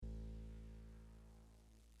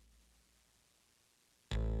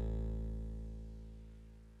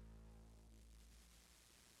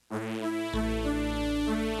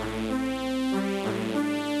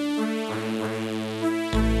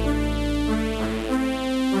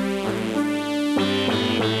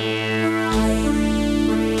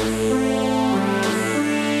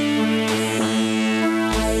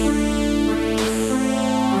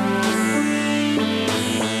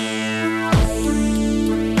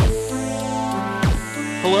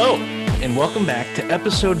Hello, and welcome back to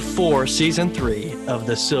episode 4, season 3 of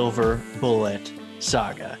the Silver Bullet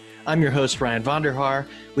Saga. I'm your host, Ryan Vonderhaar.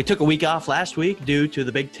 We took a week off last week due to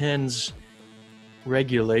the Big Ten's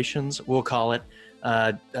regulations, we'll call it.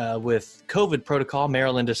 With COVID protocol,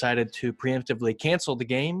 Maryland decided to preemptively cancel the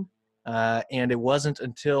game, and it wasn't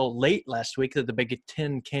until late last week that the Big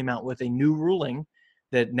Ten came out with a new ruling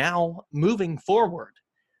that now, moving forward,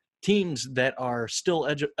 teams that are still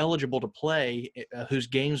eligible to play, whose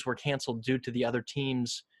games were canceled due to the other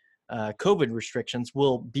team's COVID restrictions,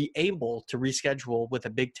 will be able to reschedule with a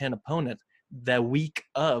Big Ten opponent the week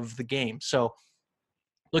of the game. So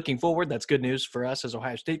looking forward, that's good news for us as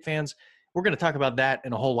Ohio State fans. We're going to talk about that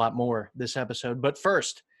and a whole lot more this episode. But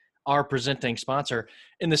first, our presenting sponsor.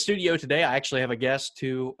 In the studio today, I actually have a guest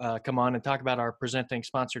to come on and talk about our presenting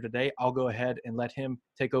sponsor today. I'll go ahead and let him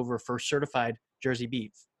take over for Certified Jersey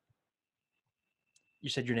Beef. You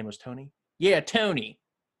said your name was Tony? Yeah, Tony.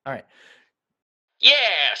 All right.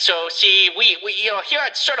 Yeah, so see, we here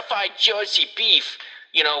at Certified Jersey Beef,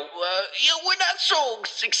 we're not so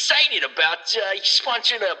excited about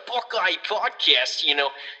sponsoring a Buckeye podcast.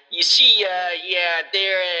 You see,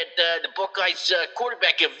 they're the Buckeyes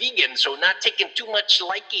quarterback, a vegan, so not taking too much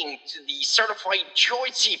liking to the Certified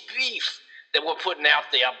Jersey Beef that we're putting out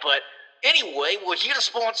there. But anyway, we're here to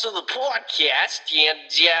sponsor the podcast, and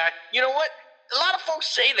you know what? A lot of folks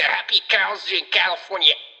say they're happy cows in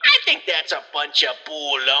California. I think that's a bunch of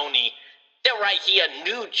baloney. They're right here in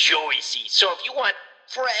New Jersey. So if you want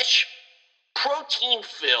fresh,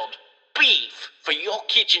 protein-filled beef for your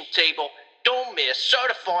kitchen table, don't miss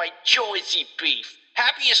Certified Jersey Beef.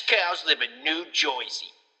 Happiest cows live in New Jersey.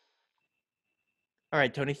 All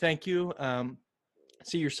right, Tony, thank you.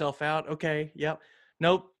 See yourself out. Okay, yep.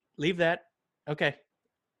 Nope, leave that. Okay.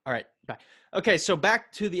 All right, bye. Okay, so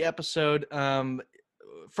back to the episode.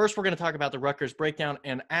 First, we're going to talk about the Rutgers breakdown,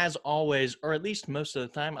 and as always, or at least most of the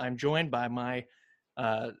time, I'm joined by my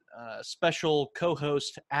special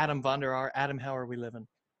co-host, Adam Vonderhaar. Adam, how are we living?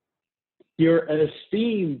 Your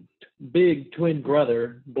esteemed big twin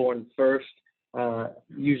brother, born first,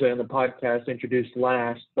 usually on the podcast, introduced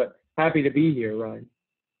last, but happy to be here, Ryan.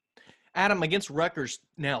 Adam, against Rutgers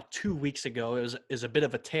now 2 weeks ago is a bit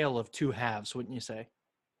of a tale of two halves, wouldn't you say?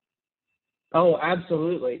 Oh,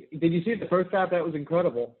 absolutely. Did you see the first half? That was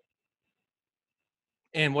incredible.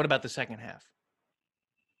 And what about the second half?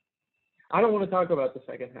 I don't want to talk about the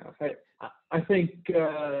second half. I think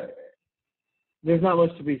there's not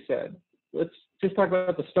much to be said. Let's just talk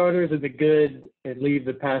about the starters and the good and leave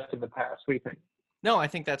the past in the past. What do you think? No, I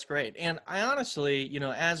think that's great. And I honestly,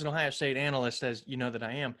 as an Ohio State analyst, as you know that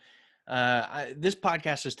I am, this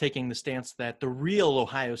podcast is taking the stance that the real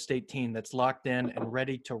Ohio State team that's locked in and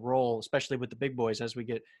ready to roll, especially with the big boys as we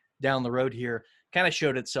get down the road here, kind of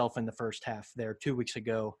showed itself in the first half there 2 weeks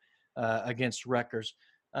ago against Rutgers.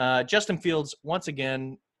 Justin Fields, once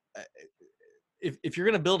again, if you're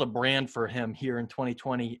going to build a brand for him here in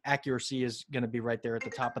 2020, accuracy is going to be right there at the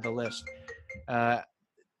top of the list.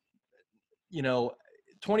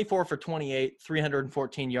 24 for 28,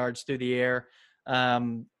 314 yards through the air.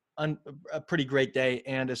 A pretty great day.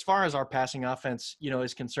 And as far as our passing offense,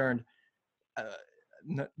 is concerned,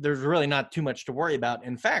 there's really not too much to worry about.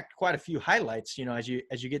 In fact, quite a few highlights, as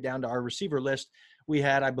you get down to our receiver list, we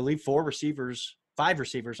had, I believe, four receivers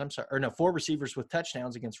with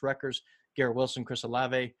touchdowns against Rutgers: Garrett Wilson, Chris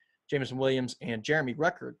Olave, Jameson Williams, and Jeremy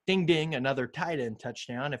Ruckert. Ding, ding, another tight end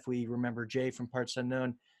touchdown. If we remember Jay from Parts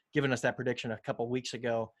Unknown giving us that prediction a couple weeks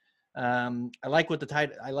ago. I like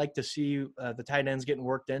to see the tight ends getting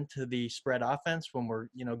worked into the spread offense when we're,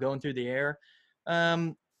 going through the air.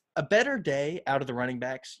 A better day out of the running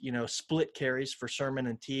backs, split carries for Sermon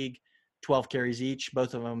and Teague, 12 carries each,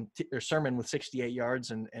 both of them, Sermon with 68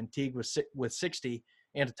 yards and Teague with 60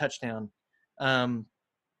 and a touchdown.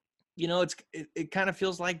 It kind of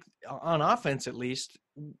feels like on offense, at least,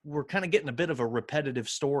 we're kind of getting a bit of a repetitive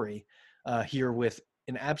story here with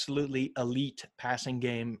an absolutely elite passing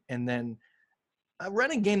game and then a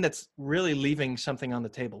running game that's really leaving something on the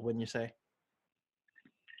table, wouldn't you say?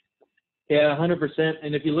 Yeah, 100%.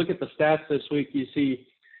 And if you look at the stats this week, you see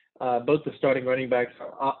both the starting running backs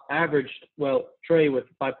averaged, Trey with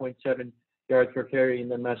 5.7 yards per carry and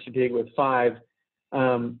then Master Teague with 5.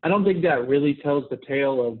 I don't think that really tells the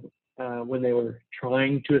tale of when they were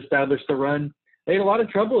trying to establish the run. They had a lot of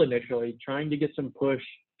trouble initially trying to get some push,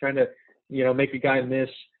 trying to make a guy miss.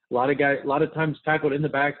 A lot of times tackled in the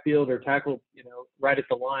backfield or tackled, right at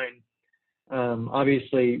the line.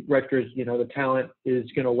 Obviously, Rutgers, the talent is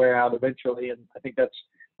going to wear out eventually, and I think that's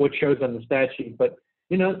what shows on the stat sheet. But,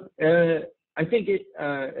 I think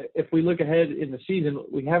if we look ahead in the season,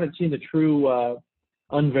 we haven't seen the true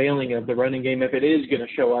unveiling of the running game, if it is going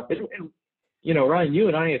to show up. And, you know, Ryan, you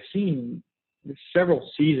and I have seen several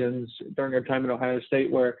seasons during our time at Ohio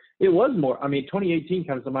State where it was more. I mean, 2018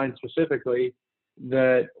 comes to mind specifically,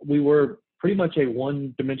 that we were pretty much a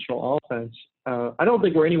one-dimensional offense. I don't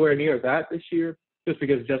think we're anywhere near that this year, just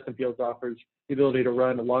because Justin Fields offers the ability to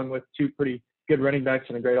run along with two pretty good running backs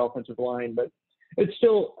and a great offensive line. But it's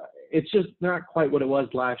just not quite what it was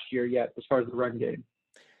last year yet as far as the run game.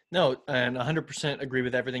 No, and 100% agree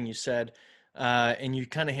with everything you said. And you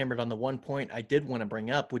kind of hammered on the one point I did want to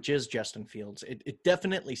bring up, which is Justin Fields. It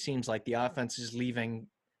definitely seems like the offense is leaving.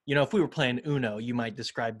 You know, if we were playing Uno, you might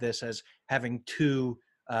describe this as having two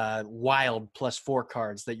wild +4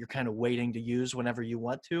 cards that you're kind of waiting to use whenever you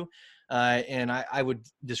want to. And I would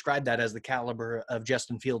describe that as the caliber of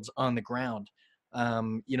Justin Fields on the ground.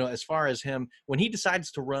 You know, as far as him, when he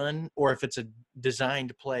decides to run, or if it's a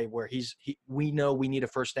designed play where we know we need a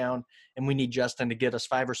first down and we need Justin to get us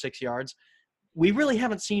 5 or 6 yards, we really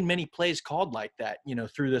haven't seen many plays called like that, you know,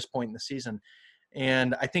 through this point in the season.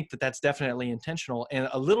 And I think that that's definitely intentional. And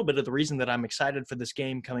a little bit of the reason that I'm excited for this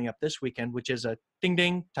game coming up this weekend, which is a ding,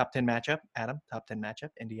 ding, top 10 matchup, Adam, top 10 matchup,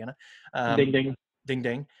 Indiana. Ding, ding. Ding,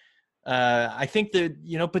 ding. I think that,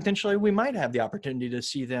 you know, potentially we might have the opportunity to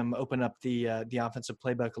see them open up the offensive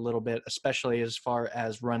playbook a little bit, especially as far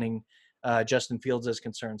as running Justin Fields is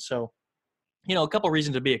concerned. So, you know, a couple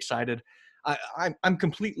reasons to be excited. I'm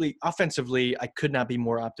completely offensively, I could not be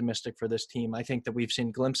more optimistic for this team. I think that we've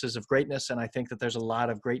seen glimpses of greatness, and I think that there's a lot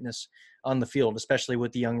of greatness on the field, especially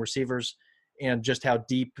with the young receivers and just how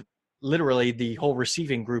deep literally the whole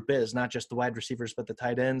receiving group is, not just the wide receivers, but the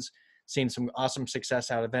tight ends. Seen some awesome success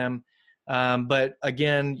out of them. But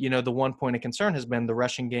again, you know, the one point of concern has been the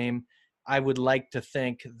rushing game. I would like to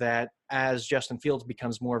think that as Justin Fields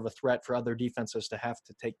becomes more of a threat for other defenses to have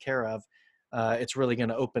to take care of, it's really going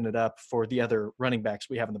to open it up for the other running backs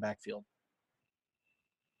we have in the backfield.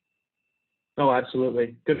 Oh,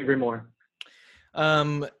 absolutely. Couldn't agree more.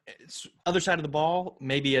 Other side of the ball,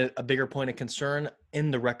 maybe a bigger point of concern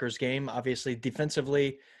in the Rutgers game, obviously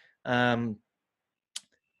defensively.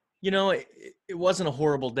 You know, it wasn't a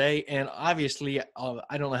horrible day. And obviously,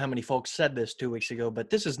 I don't know how many folks said this 2 weeks ago, but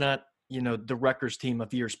this is not, you know, the Rutgers team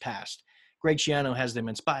of years past. Greg Schiano has them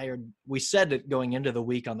inspired. We said it going into the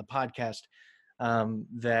week on the podcast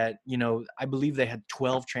that, you know, I believe they had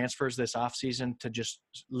 12 transfers this offseason to just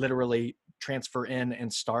literally transfer in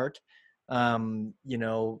and start, you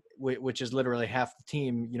know, which is literally half the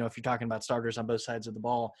team, you know, if you're talking about starters on both sides of the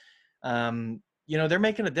ball. You know, they're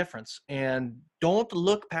making a difference, and don't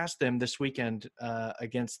look past them this weekend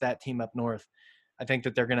against that team up north. I think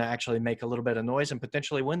that they're going to actually make a little bit of noise and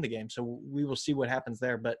potentially win the game. So we will see what happens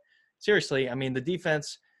there. But seriously, I mean, the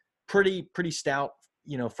defense, pretty stout,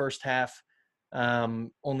 you know, first half,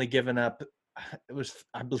 only giving up, it was,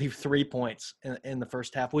 I believe, 3 points in the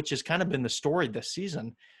first half, which has kind of been the story this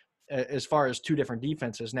season as far as two different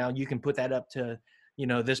defenses. Now you can put that up to, you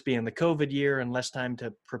know, this being the COVID year and less time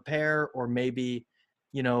to prepare, or maybe,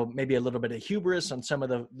 you know, maybe a little bit of hubris on some of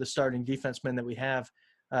the starting defensemen that we have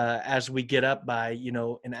as we get up by, you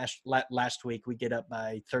know, last week we get up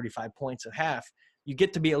by 35 points at half. You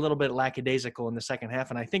get to be a little bit lackadaisical in the second half,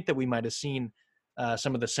 and I think that we might have seen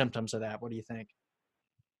some of the symptoms of that. What do you think?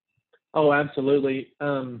 Oh, absolutely. I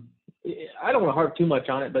don't want to harp too much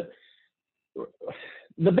on it, but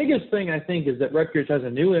the biggest thing I think is that Rutgers has a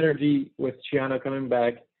new energy with Schiano coming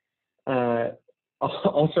back.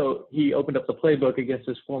 Also, he opened up the playbook against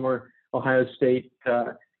his former Ohio State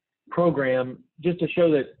program just to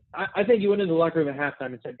show that I think he went into the locker room at halftime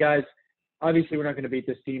and said, guys, obviously we're not going to beat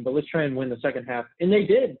this team, but let's try and win the second half. And they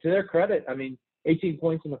did, to their credit. I mean, 18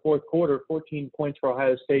 points in the fourth quarter, 14 points for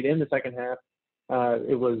Ohio State in the second half.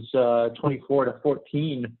 It was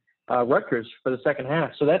 24-14 Rutgers for the second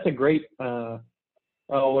half. So that's a great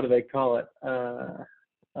what do they call it?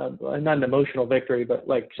 Not an emotional victory, but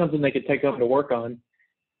like something they could take home to work on.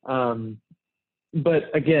 But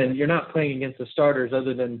again, you're not playing against the starters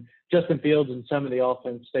other than Justin Fields, and some of the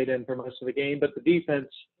offense stayed in for most of the game. But the defense,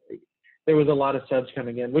 there was a lot of subs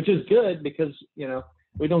coming in, which is good because, you know,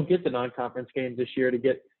 we don't get the non-conference games this year to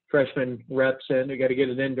get freshman reps in. We got to get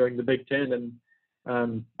it in during the Big Ten.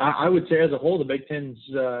 And I would say as a whole, the Big Ten's,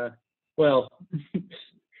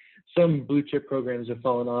 some blue chip programs have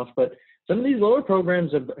fallen off, but some of these lower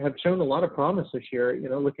programs have shown a lot of promise this year, you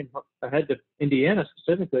know, looking ahead to Indiana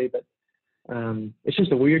specifically, but it's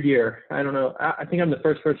just a weird year. I don't know. I think I'm the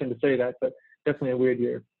first person to say that, but definitely a weird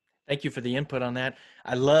year. Thank you for the input on that.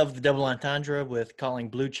 I love the double entendre with calling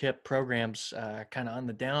blue chip programs kind of on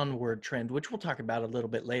the downward trend, which we'll talk about a little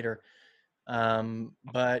bit later.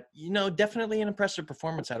 But, definitely an impressive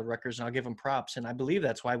performance out of Rutgers, and I'll give them props. And I believe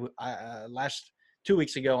that's why last 2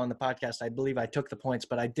 weeks ago on the podcast, I believe I took the points,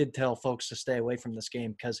 but I did tell folks to stay away from this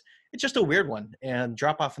game because it's just a weird one. And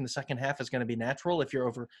drop off in the second half is going to be natural if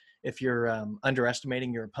you're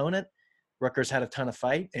underestimating your opponent. Rutgers had a ton of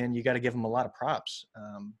fight, and you got to give them a lot of props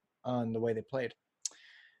on the way they played.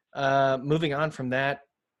 Moving on from that,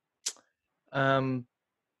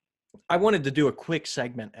 I wanted to do a quick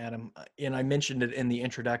segment, Adam, and I mentioned it in the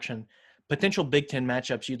introduction. Potential Big Ten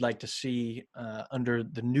matchups you'd like to see under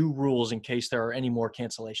the new rules in case there are any more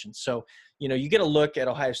cancellations. So, you get a look at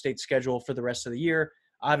Ohio State's schedule for the rest of the year.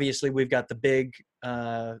 Obviously, we've got the big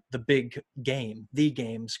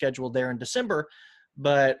game scheduled there in December.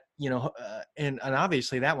 But, and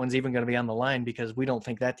obviously that one's even going to be on the line because we don't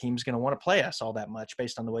think that team's going to want to play us all that much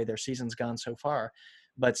based on the way their season's gone so far.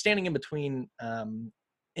 But standing in between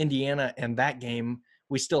Indiana and that game,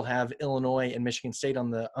 we still have Illinois and Michigan State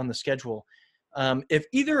on the schedule. If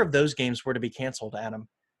either of those games were to be canceled, Adam,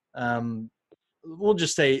 we'll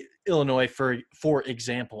just say Illinois for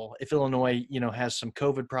example. If Illinois, has some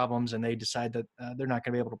COVID problems and they decide that they're not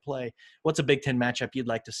going to be able to play, what's a Big Ten matchup you'd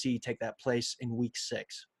like to see take that place in Week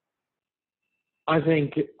 6? I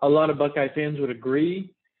think a lot of Buckeye fans would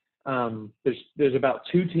agree. There's about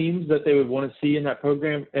 2 teams that they would want to see in that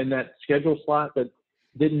program and that schedule slot that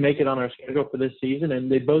didn't make it on our schedule for this season,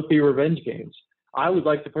 and they'd both be revenge games. I would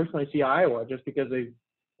like to personally see Iowa just because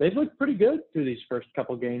they've looked pretty good through these first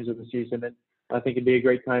couple games of the season, and I think it'd be a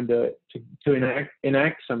great time to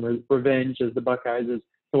enact some revenge as the Buckeyes as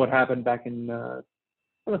to what happened back in I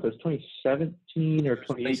don't know if it was 2017 or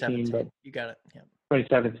 2018, but you got it. Yeah,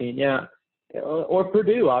 2017, yeah. Or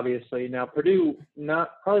Purdue, obviously. Now Purdue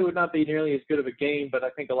probably would not be nearly as good of a game, but I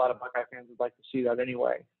think a lot of Buckeye fans would like to see that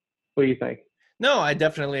anyway. What do you think? No, I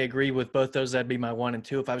definitely agree with both those. That'd be my 1 and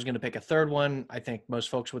 2. If I was going to pick a third one, I think most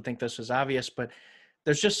folks would think this was obvious, but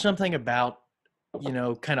there's just something about,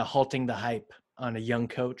 kind of halting the hype on a young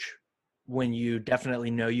coach when you definitely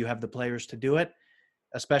know you have the players to do it,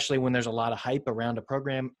 especially when there's a lot of hype around a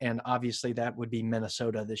program. And obviously that would be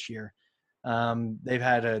Minnesota this year. They've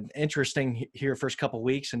had an interesting first couple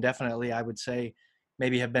weeks, and definitely I would say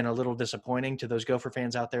maybe have been a little disappointing to those Gopher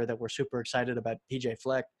fans out there that were super excited about PJ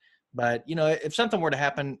Fleck. But, if something were to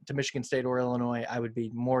happen to Michigan State or Illinois, I would be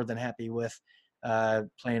more than happy with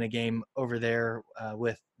playing a game over there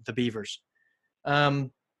with the Beavers. A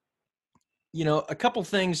couple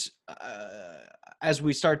things as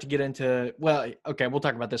we start to get into – well, okay, we'll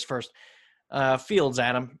talk about this first. Fields,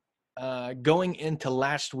 Adam, going into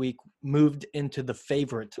last week, moved into the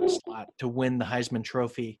favorite slot to win the Heisman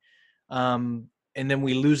Trophy. And then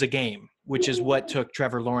we lose a game, which is what took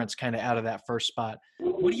Trevor Lawrence kind of out of that first spot.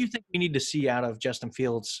 What do you think we need to see out of Justin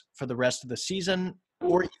Fields for the rest of the season,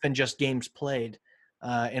 or even just games played,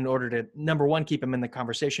 in order to, number one, keep him in the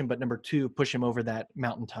conversation, but number 2, push him over that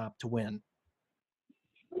mountaintop to win?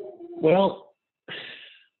 Well,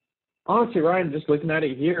 honestly, Ryan, just looking at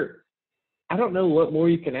it here, I don't know what more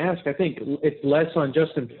you can ask. I think it's less on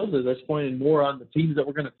Justin Fields at this point and more on the teams that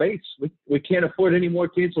we're going to face. We can't afford any more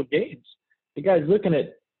canceled games. The guy's looking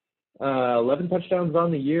at 11 touchdowns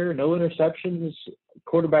on the year, no interceptions,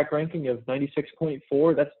 quarterback ranking of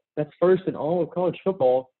 96.4. That's first in all of college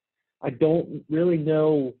football. I don't really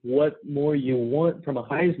know what more you want from a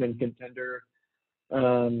Heisman contender.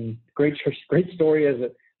 Great story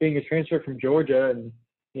as being a transfer from Georgia and,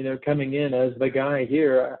 coming in as the guy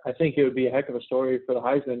here. I think it would be a heck of a story for the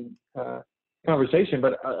Heisman conversation.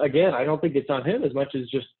 But again, I don't think it's on him as much as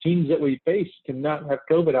just teams that we face cannot have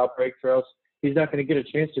COVID outbreaks or else he's not going to get a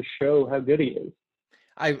chance to show how good he is.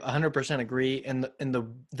 I 100% agree. And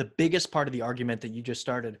the biggest part of the argument that you just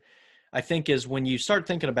started, I think, is when you start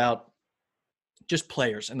thinking about just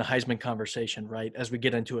players in the Heisman conversation, right? As we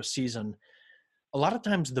get into a season, a lot of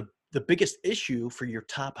times the biggest issue for your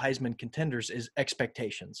top Heisman contenders is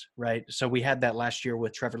expectations, right? So we had that last year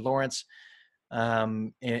with Trevor Lawrence,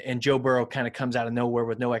 and Joe Burrow kind of comes out of nowhere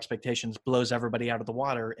with no expectations, blows everybody out of the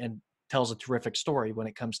water, and tells a terrific story when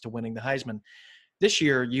it comes to winning the Heisman. This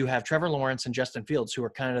year, you have Trevor Lawrence and Justin Fields, who are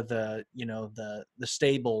kind of the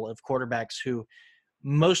stable of quarterbacks who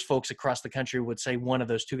most folks across the country would say one of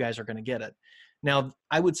those 2 guys are going to get it. Now,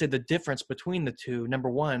 I would say the difference between the 2, number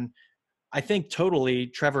one, I think totally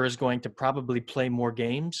Trevor is going to probably play more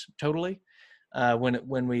games totally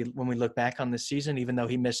when we look back on this season, even though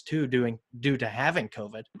he missed 2 due to having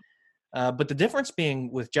COVID. But the difference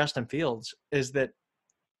being with Justin Fields is that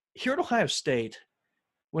here at Ohio State,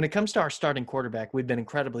 when it comes to our starting quarterback, we've been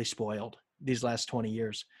incredibly spoiled these last 20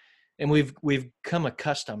 years. And we've come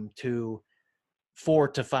accustomed to 4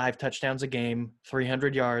 to 5 touchdowns a game,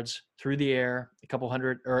 300 yards through the air, a couple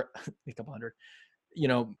hundred,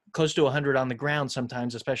 close to 100 on the ground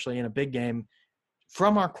sometimes, especially in a big game,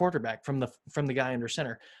 from our quarterback, from the guy under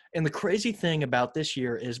center. And the crazy thing about this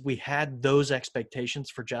year is we had those expectations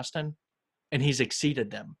for Justin, and he's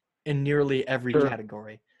exceeded them in nearly every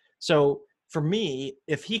category. So for me,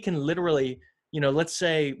 if he can literally, let's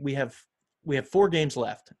say we have 4 games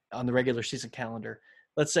left on the regular season calendar.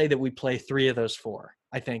 Let's say that we play 3 of those 4,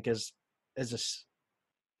 I think is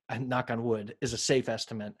a knock on wood, is a safe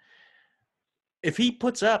estimate. If he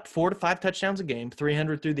puts up 4 to 5 touchdowns a game,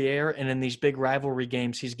 300 through the air, and in these big rivalry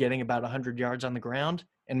games, he's getting about 100 yards on the ground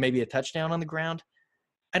and maybe a touchdown on the ground,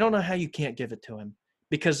 I don't know how you can't give it to him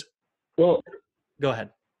because – Well, go ahead.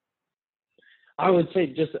 I would say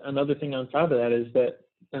just another thing on top of that is that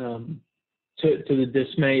to the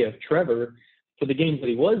dismay of Trevor, for the games that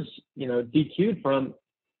he was, DQ'd from,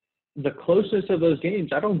 the closeness of those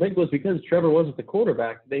games, I don't think was because Trevor wasn't the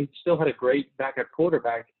quarterback. They still had a great backup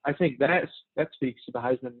quarterback. I think that speaks to the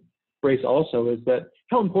Heisman race also, is that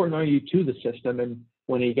how important are you to the system? And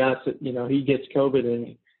when he got to, he gets COVID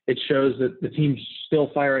and it shows that the team's still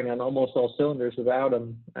firing on almost all cylinders without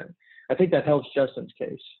him. I think that helps Justin's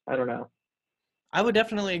case. I don't know. I would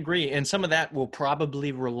definitely agree. And some of that will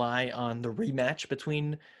probably rely on the rematch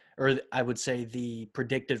between, or I would say the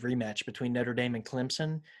predicted rematch between Notre Dame and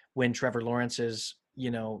Clemson, when Trevor Lawrence is,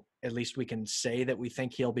 at least we can say that we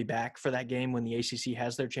think he'll be back for that game when the ACC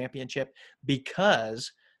has their championship,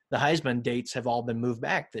 because the Heisman dates have all been moved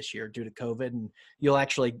back this year due to COVID. And you'll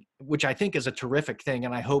actually, which I think is a terrific thing.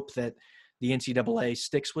 And I hope that the NCAA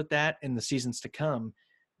sticks with that in the seasons to come,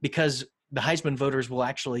 because the Heisman voters will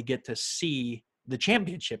actually get to see the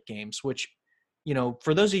championship games, which,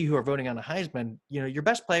 for those of you who are voting on the Heisman, your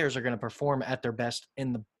best players are going to perform at their best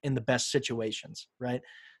in the best situations, right?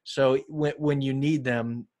 So when you need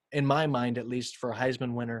them, in my mind, at least for a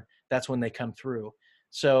Heisman winner, that's when they come through.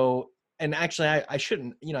 So, and actually I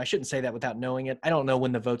shouldn't say that without knowing it. I don't know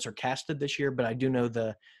when the votes are casted this year, but I do know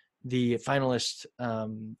the finalist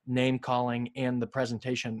name calling and the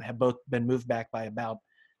presentation have both been moved back by about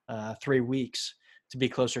 3 weeks to be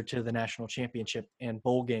closer to the national championship and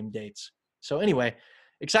bowl game dates. So anyway,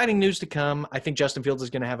 exciting news to come. I think Justin Fields is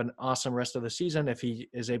going to have an awesome rest of the season if he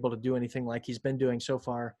is able to do anything like he's been doing so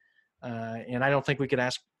far. And I don't think we could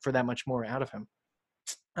ask for that much more out of him.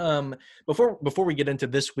 Before we get into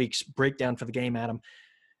this week's breakdown for the game, Adam,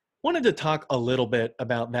 wanted to talk a little bit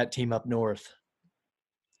about that team up north.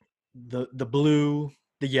 The blue,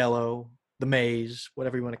 the yellow, the maize,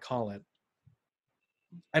 whatever you want to call it.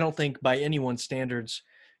 I don't think by anyone's standards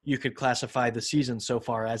you could classify the season so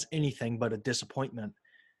far as anything but a disappointment.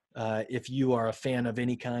 If you are a fan of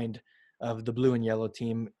any kind of the blue and yellow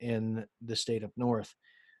team in the state up north,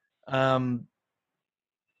 what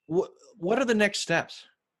are the next steps?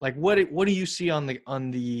 Like what do you see on the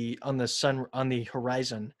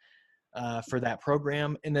horizon for that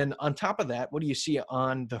program? And then on top of that, what do you see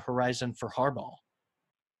on the horizon for Harbaugh?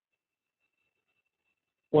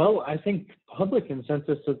 Well, I think public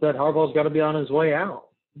consensus is that Harbaugh's got to be on his way out.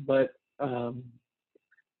 But I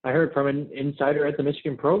heard from an insider at the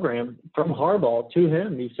Michigan program from Harbaugh to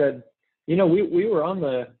him. He said, we were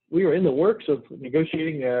in the works of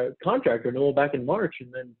negotiating a contract renewal back in March,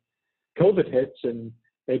 and then COVID hits, and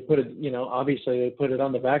they put it, obviously they put it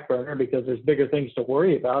on the back burner because there's bigger things to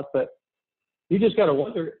worry about. But you just got to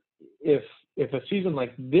wonder if a season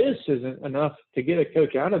like this isn't enough to get a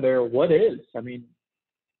coach out of there, what is? I mean,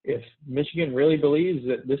 if Michigan really believes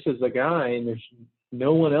that this is the guy and there's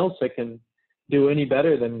no one else that can do any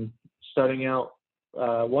better than starting out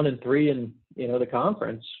 1-3 in the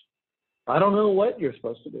conference, I don't know what you're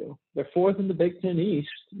supposed to do. They're 4th in the Big Ten East.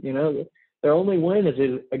 Their only win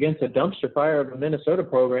is against a dumpster fire of a Minnesota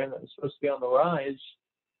program that was supposed to be on the rise.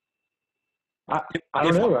 I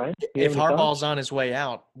don't know, Ryan. If Harbaugh's on his way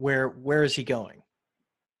out, where is he going?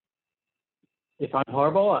 If I'm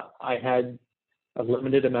Harbaugh, I had a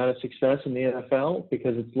limited amount of success in the NFL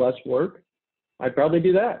because it's less work. I'd probably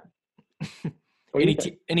do that.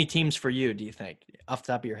 Any teams for you, do you think, off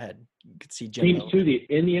the top of your head? You could see teams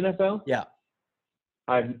in the NFL? Yeah.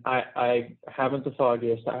 I haven't the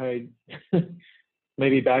foggiest.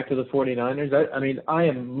 Maybe back to the 49ers. I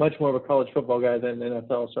am much more of a college football guy than the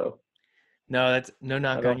NFL, so. No, that's no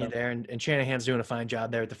knock on you there. And Shanahan's doing a fine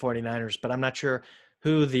job there at the 49ers, but I'm not sure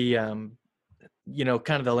who the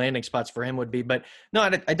kind of the landing spots for him would be. But no, I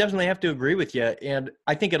definitely have to agree with you. And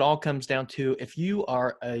I think it all comes down to, if you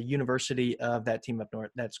are a university of that team up north,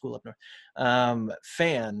 that school up north,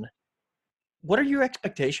 fan, what are your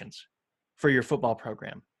expectations for your football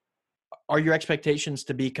program? Are your expectations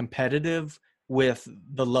to be competitive with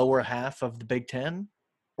the lower half of the Big Ten?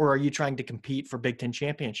 Or are you trying to compete for Big Ten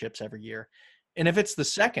championships every year? And if it's the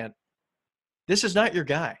second, this is not your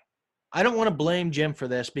guy. I don't want to blame Jim for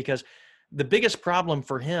this because the biggest problem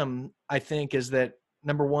for him, I think, is that,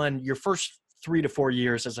 number one, your first 3 to 4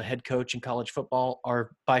 years as a head coach in college football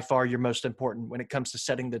are by far your most important when it comes to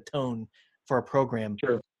setting the tone for a program.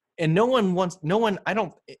 Sure. And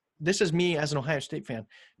this is me as an Ohio State fan.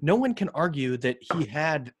 No one can argue that he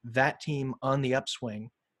had that team on the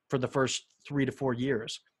upswing for the first 3 to 4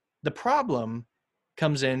 years. The problem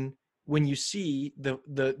comes in when you see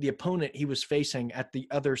the opponent he was facing at the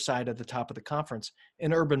other side of the top of the conference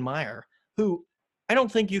in Urban Meyer, who I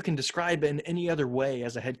don't think you can describe in any other way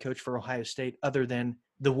as a head coach for Ohio State other than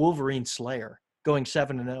the Wolverine Slayer, going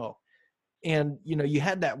 7-0. And, you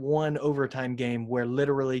had that one overtime game where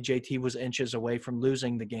literally JT was inches away from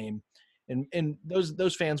losing the game. And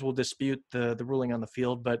those fans will dispute the ruling on the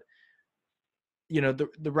field, but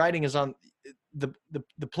the writing is on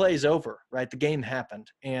the play is over, right? The game happened.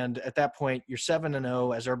 And at that point, you're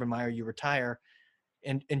 7-0 as Urban Meyer, you retire.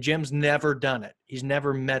 And Jim's never done it. He's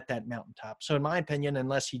never met that mountaintop. So in my opinion,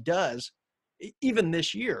 unless he does, even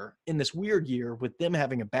this year, in this weird year with them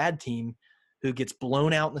having a bad team who gets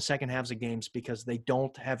blown out in the second halves of games because they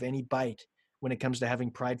don't have any bite when it comes to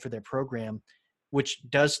having pride for their program, which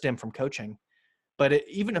does stem from coaching. But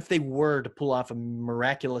even if they were to pull off a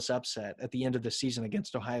miraculous upset at the end of the season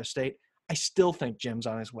against Ohio State, I still think Jim's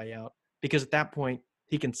on his way out because at that point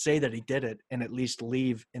he can say that he did it and at least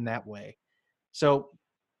leave in that way. So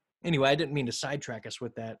anyway, I didn't mean to sidetrack us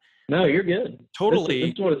with that. No, you're good. Totally.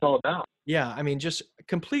 This is what it's all about. Yeah, I mean, just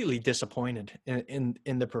completely disappointed in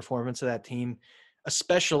the performance of that team.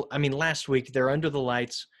 Last week they're under the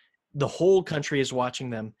lights. The whole country is watching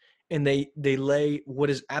them, and they lay what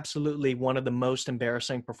is absolutely one of the most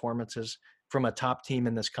embarrassing performances from a top team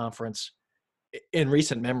in this conference in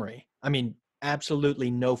recent memory. I mean, absolutely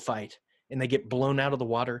no fight. And they get blown out of the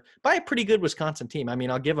water by a pretty good Wisconsin team. I mean,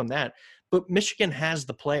 I'll give them that. But Michigan has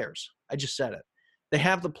the players. I just said it. They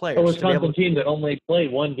have the players. A Wisconsin team that only played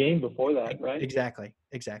one game before that, right? Exactly.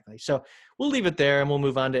 So we'll leave it there and we'll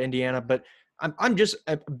move on to Indiana. But I'm just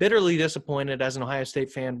bitterly disappointed as an Ohio State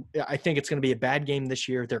fan. I think it's going to be a bad game this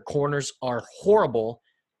year. Their corners are horrible,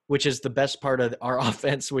 which is the best part of our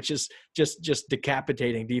offense, which is just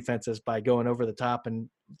decapitating defenses by going over the top and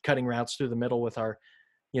cutting routes through the middle with our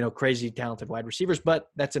crazy talented wide receivers, but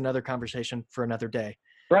that's another conversation for another day.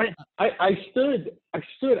 Right. I stood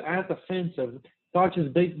at the fence of Dodge's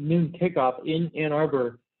big noon kickoff in Ann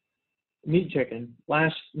Arbor Meat Chicken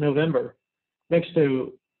last November next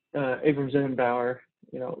to Abrams Zenbauer,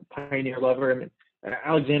 Pioneer Lover, and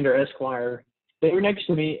Alexander Esquire. They were next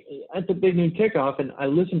to me at the big noon kickoff, and I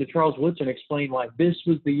listened to Charles Woodson explain why this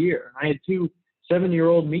was the year. I had 2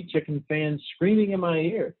 7-year-old Meat Chicken fans screaming in my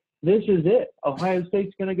ear, "This is it. Ohio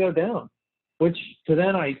State's going to go down." Which to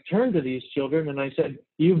then I turned to these children and I said,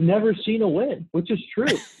 "You've never seen a win," which is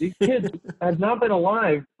true. These kids have not been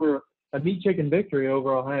alive for a Meat Chicken victory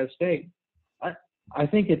over Ohio State. I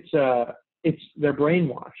think it's they're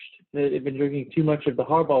brainwashed. They've been drinking too much of the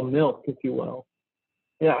Harbaugh milk, if you will.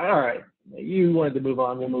 Yeah, all right. You wanted to move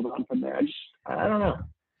on. We'll move on from there. I don't know.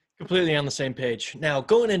 Completely on the same page. Now,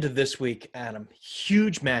 going into this week, Adam,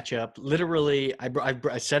 huge matchup. Literally,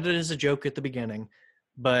 I said it as a joke at the beginning,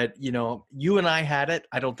 but, you and I had it.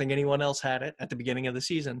 I don't think anyone else had it at the beginning of the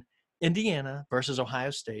season. Indiana versus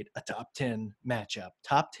Ohio State, a top 10 matchup.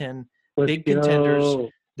 Top 10 big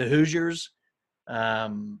contenders. The Hoosiers.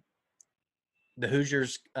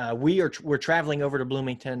 We're traveling over to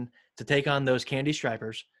Bloomington to take on those Candy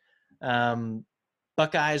Stripers.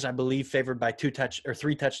 Buckeyes, I believe, favored by 3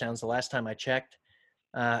 touchdowns the last time I checked.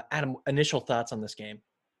 Adam, initial thoughts on this game?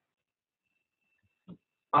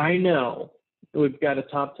 I know we've got a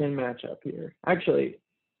top 10 matchup here. Actually,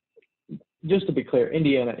 just to be clear,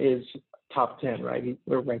 Indiana is top 10, right?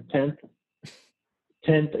 We're ranked 10th.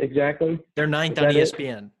 10th exactly. They're 9th on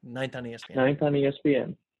ESPN. 9th on ESPN. 9th on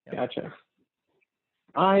ESPN. Yep. Gotcha.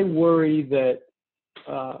 I worry that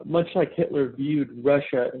much like Hitler viewed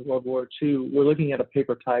Russia in World War II, we're looking at a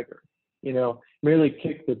paper tiger. Merely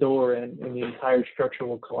kick the door and the entire structure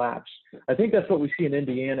will collapse. I think that's what we see in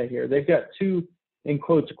Indiana here. They've got 2, in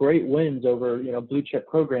quotes, great wins over, blue chip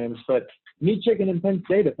programs, but Meat Chicken and Penn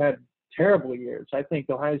State have had terrible years. I think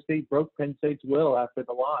Ohio State broke Penn State's will after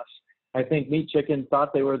the loss. I think Meat Chicken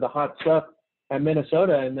thought they were the hot stuff at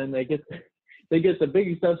Minnesota, and then they get the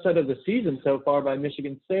biggest upset of the season so far by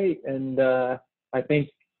Michigan State. And I think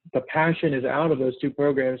the passion is out of those 2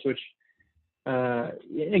 programs, which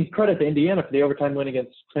and credit to Indiana for the overtime win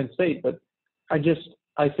against Penn State. But I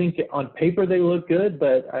I think on paper they look good,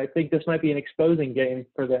 but I think this might be an exposing game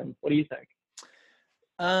for them. What do you think?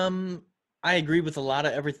 I agree with a lot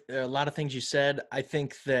of things you said. I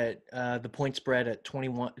think that the point spread at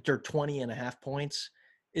 21 or 20 and a half points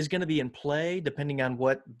is going to be in play depending on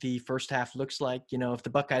what the first half looks like. You know, if the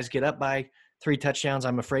Buckeyes get up by 3 touchdowns,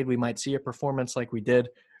 I'm afraid we might see a performance like we did,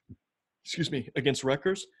 against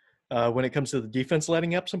Rutgers when it comes to the defense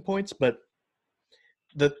letting up some points. But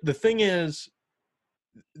the thing is,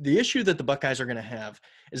 the issue that the Buckeyes are going to have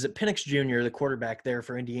is that Penix Jr., the quarterback there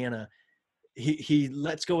for Indiana, he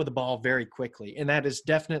lets go of the ball very quickly, and that is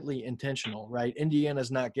definitely intentional, right?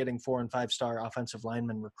 Indiana's not getting 4- and 5-star offensive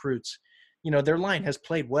lineman recruits. You know, their line has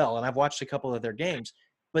played well, and I've watched a couple of their games,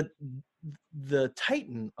 but the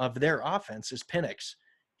titan of their offense is Penix.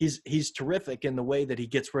 He's terrific in the way that he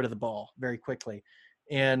gets rid of the ball very quickly.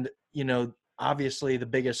 And, you know, obviously the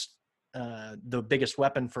biggest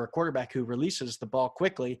weapon for a quarterback who releases the ball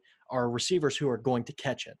quickly are receivers who are going to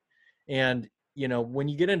catch it. And, you know, when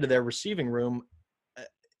you get into their receiving room,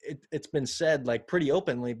 it's been said like pretty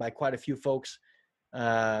openly by quite a few folks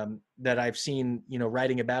that I've seen, you know,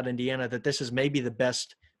 writing about Indiana, that this is maybe the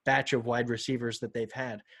best batch of wide receivers that they've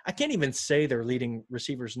had. I can't even say their leading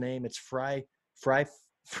receiver's name. It's Fogel,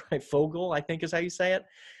 I think is how you say it.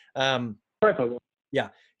 Fogel. Yeah,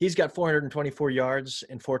 he's got 424 yards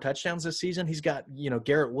and 4 touchdowns this season. He's got, you know,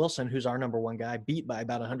 Garrett Wilson, who's our number 1 guy, beat by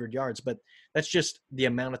about 100 yards. But that's just the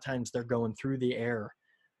amount of times they're going through the air.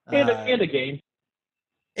 And a game.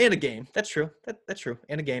 And a game. That's true. That's true.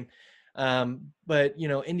 And a game. But, you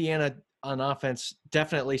know, Indiana on offense,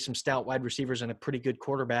 definitely some stout wide receivers and a pretty good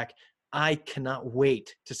quarterback. I cannot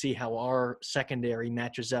wait to see how our secondary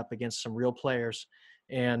matches up against some real players.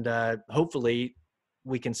 And hopefully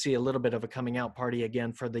we can see a little bit of a coming out party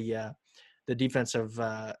again for the defensive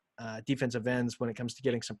ends when it comes to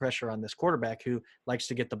getting some pressure on this quarterback who likes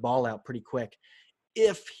to get the ball out pretty quick.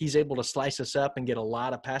 If he's able to slice us up and get a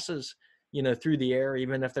lot of passes, you know, through the air,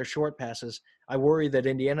 even if they're short passes, I worry that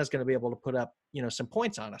Indiana's going to be able to put up, you know, some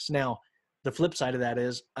points on us. Now, the flip side of that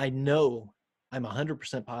is I know I'm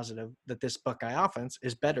 100% positive that this Buckeye offense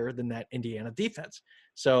is better than that Indiana defense.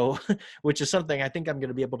 So, which is something I think I'm going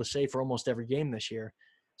to be able to say for almost every game this year.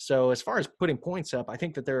 So as far as putting points up, I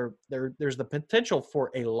think that there's the potential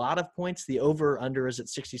for a lot of points. The over-under is at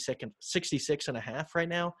 66 and a half right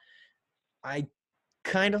now. I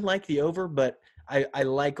kind of like the over, but I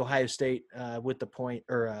like Ohio State with the point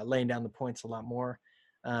or laying down the points a lot more.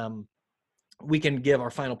 We can give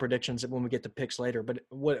our final predictions when we get to picks later, but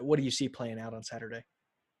what do you see playing out on Saturday?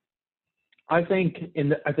 I think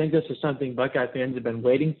this is something Buckeye fans have been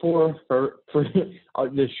waiting for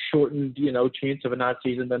this shortened, you know, chance of a not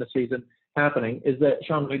season than a season happening, is that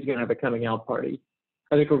Sean Wade's going to have a coming out party.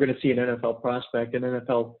 I think we're going to see an NFL prospect, an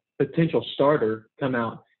NFL potential starter come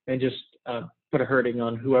out and just put a hurting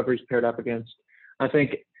on whoever he's paired up against. I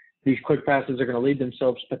think these quick passes are going to lead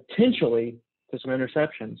themselves potentially to some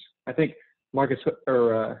interceptions. I think Marcus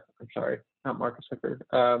Hooker.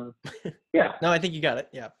 Yeah. No, I think you got it.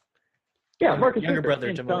 Yeah. Yeah, Marcus younger Hooker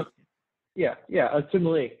brother to Malik. To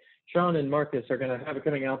Malik. Sean and Marcus are going to have a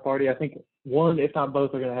coming out party. I think one, if not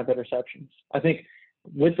both, are going to have interceptions. I think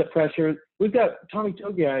with the pressure, we've got Tommy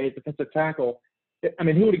Togiai at defensive tackle. I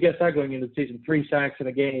mean, who would have guessed that going into the season? 3 sacks in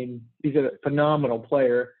a game. He's a phenomenal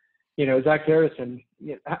player. You know, Zach Harrison,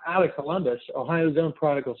 Alex Alundis, Ohio's own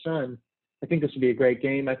prodigal son. I think this would be a great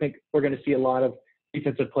game. I think we're going to see a lot of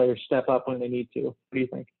defensive players step up when they need to. What do you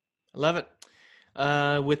think? I love it.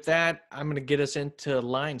 With that, I'm going to get us into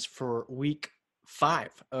lines for week 5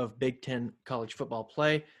 of Big Ten college football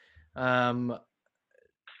play. To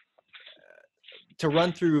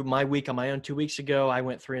run through my week on my own 2 weeks ago, I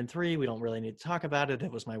went 3-3. We don't really need to talk about it.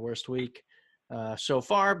 It was my worst week so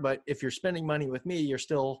far. But if you're spending money with me, you're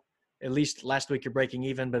still, at least last week, you're breaking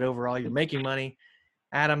even. But overall, you're making money.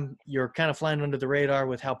 Adam, you're kind of flying under the radar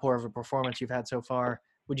with how poor of a performance you've had so far.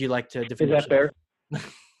 Would you like to defend yourself? Is that fair?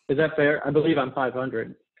 Is that fair? I believe I'm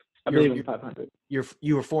 500. I believe I'm 500. You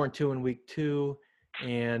were 4-2 in week 2,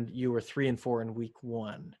 and you were 3-4 in week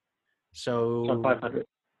 1. So I'm 500.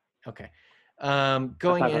 Okay.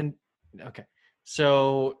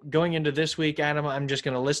 So going into this week, Adam, I'm just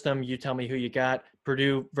going to list them. You tell me who you got.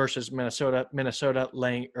 Purdue versus Minnesota.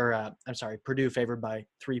 Purdue favored by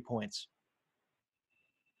 3 points.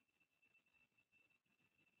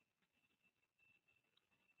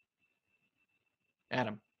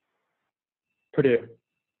 Adam. Purdue.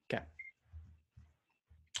 Okay.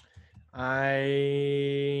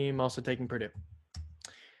 I'm also taking Purdue.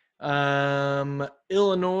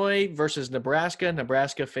 Illinois versus Nebraska.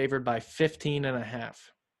 Nebraska favored by 15.5.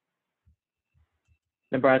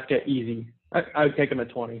 Nebraska, easy. I would take them at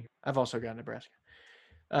 20. I've also got Nebraska.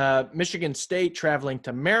 Michigan State traveling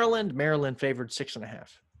to Maryland. Maryland favored 6.5.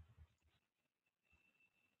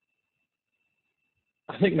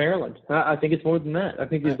 I think Maryland. I think it's more than that. I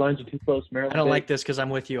think these lines are too close. Maryland. I don't like this because I'm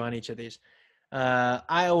with you on each of these.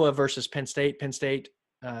 Iowa versus Penn State. Penn State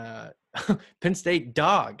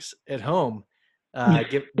dogs at home,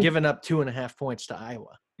 giving up 2.5 points to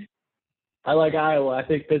Iowa. I like Iowa. I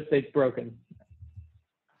think Penn State's broken.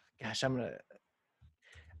 Gosh, I'm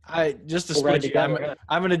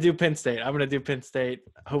gonna do Penn State.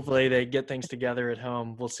 Hopefully they get things together at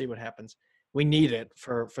home. We'll see what happens. We need it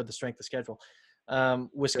for the strength of schedule.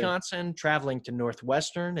 Wisconsin traveling to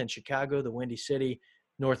Northwestern and Chicago, the Windy City.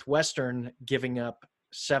 Northwestern giving up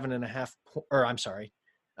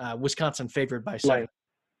 7.5. Wisconsin favored by 7.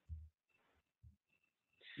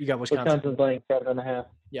 You got Wisconsin. Wisconsin's laying 7.5.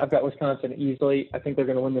 Yeah. I've got Wisconsin easily. I think they're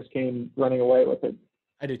going to win this game running away with it.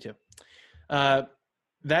 I do too.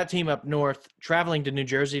 That team up north traveling to New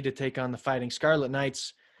Jersey to take on the Fighting Scarlet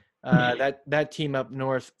Knights. That team up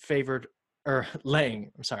north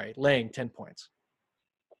laying 10 points.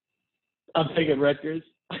 I'm taking Rutgers.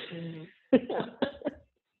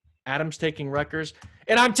 Adam's taking Rutgers,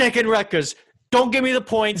 and I'm taking Rutgers. Don't give me the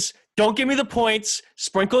points.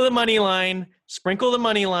 Sprinkle the money line.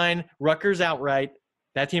 Rutgers outright.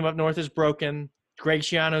 That team up north is broken. Greg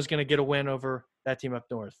Schiano's going to get a win over that team up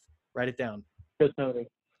north. Write it down. I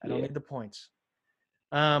don't need the points.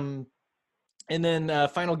 And then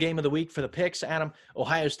final game of the week for the picks, Adam.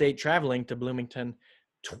 Ohio State traveling to Bloomington.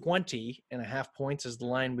 20.5 points is the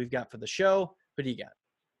line we've got for the show. What do you got?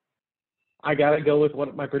 I got to go with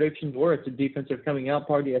what my predictions were. It's a defensive coming out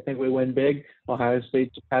party. I think we win big. Ohio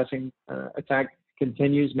State's passing attack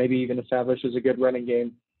continues, maybe even establishes a good running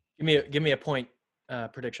game. Give me a point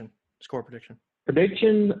prediction, score prediction.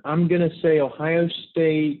 Prediction, I'm going to say Ohio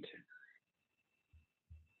State.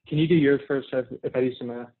 Can you do yours first if I do some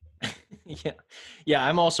math? Yeah,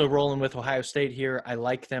 I'm also rolling with Ohio State here. I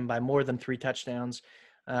like them by more than 3 touchdowns.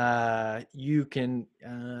 My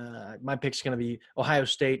pick's going to be Ohio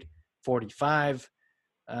State 45,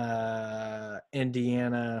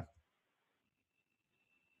 Indiana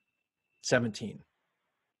 17.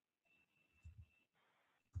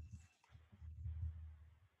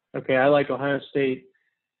 Okay, I like Ohio State.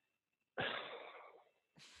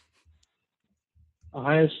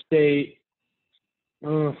 Ohio State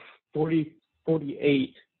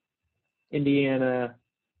 48, Indiana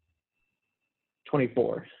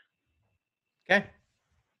 24. Okay.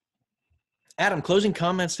 Adam, closing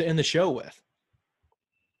comments to end the show with.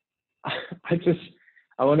 I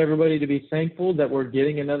want everybody to be thankful that we're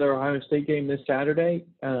getting another Ohio State game this Saturday.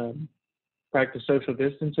 Practice social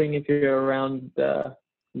distancing if you're around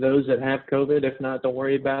those that have COVID. If not, don't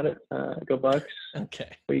worry about it. Go Bucks.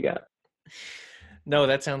 Okay. What you got? No,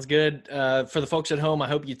 that sounds good. For the folks at home, I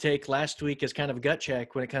hope you take last week as kind of a gut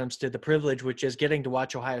check when it comes to the privilege, which is getting to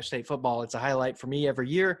watch Ohio State football. It's a highlight for me every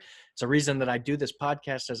year. It's a reason that I do this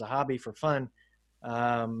podcast as a hobby for fun.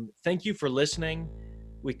 Thank you for listening.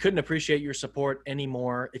 We couldn't appreciate your support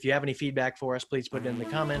anymore. If you have any feedback for us, please put it in the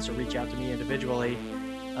comments or reach out to me individually.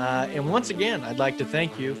 And once again, I'd like to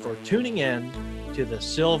thank you for tuning in to the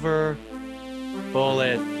Silver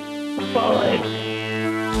Bullet Saga.